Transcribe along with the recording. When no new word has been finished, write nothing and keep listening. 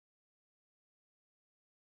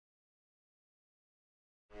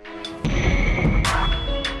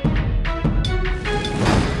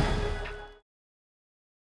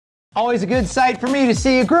Always a good sight for me to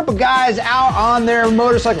see a group of guys out on their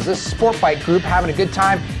motorcycles. This sport bike group having a good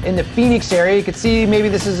time in the Phoenix area. You can see maybe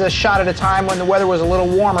this is a shot at a time when the weather was a little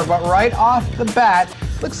warmer, but right off the bat,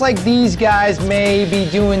 looks like these guys may be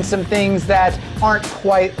doing some things that aren't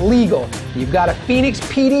quite legal. You've got a Phoenix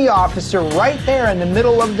PD officer right there in the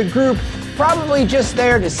middle of the group, probably just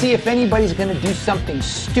there to see if anybody's gonna do something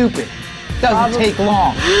stupid. Doesn't take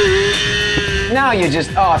long. Now you're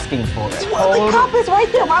just asking for it. Well, the cop is right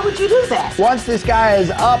there. Why would you do that? Once this guy is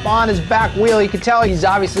up on his back wheel, you can tell he's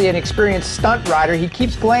obviously an experienced stunt rider. He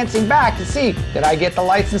keeps glancing back to see, did I get the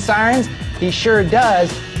lights and sirens? He sure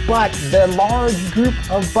does. But the large group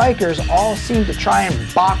of bikers all seem to try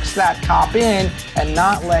and box that cop in and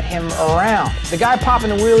not let him around. The guy popping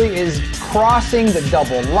the wheelie is crossing the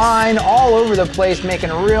double line all over the place, making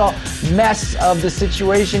a real mess of the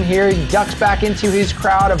situation here. He ducks back into his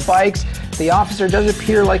crowd of bikes. The officer does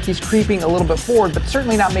appear like he's creeping a little bit forward, but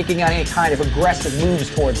certainly not making any kind of aggressive moves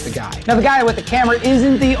towards the guy. Now, the guy with the camera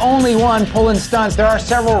isn't the only one pulling stunts. There are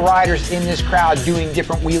several riders in this crowd doing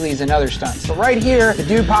different wheelies and other stunts. So right here, the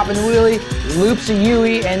dude popping the wheelie loops a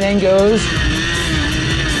Yui and then goes...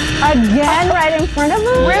 Again, right in front of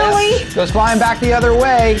him? Really? Goes flying back the other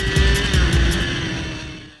way.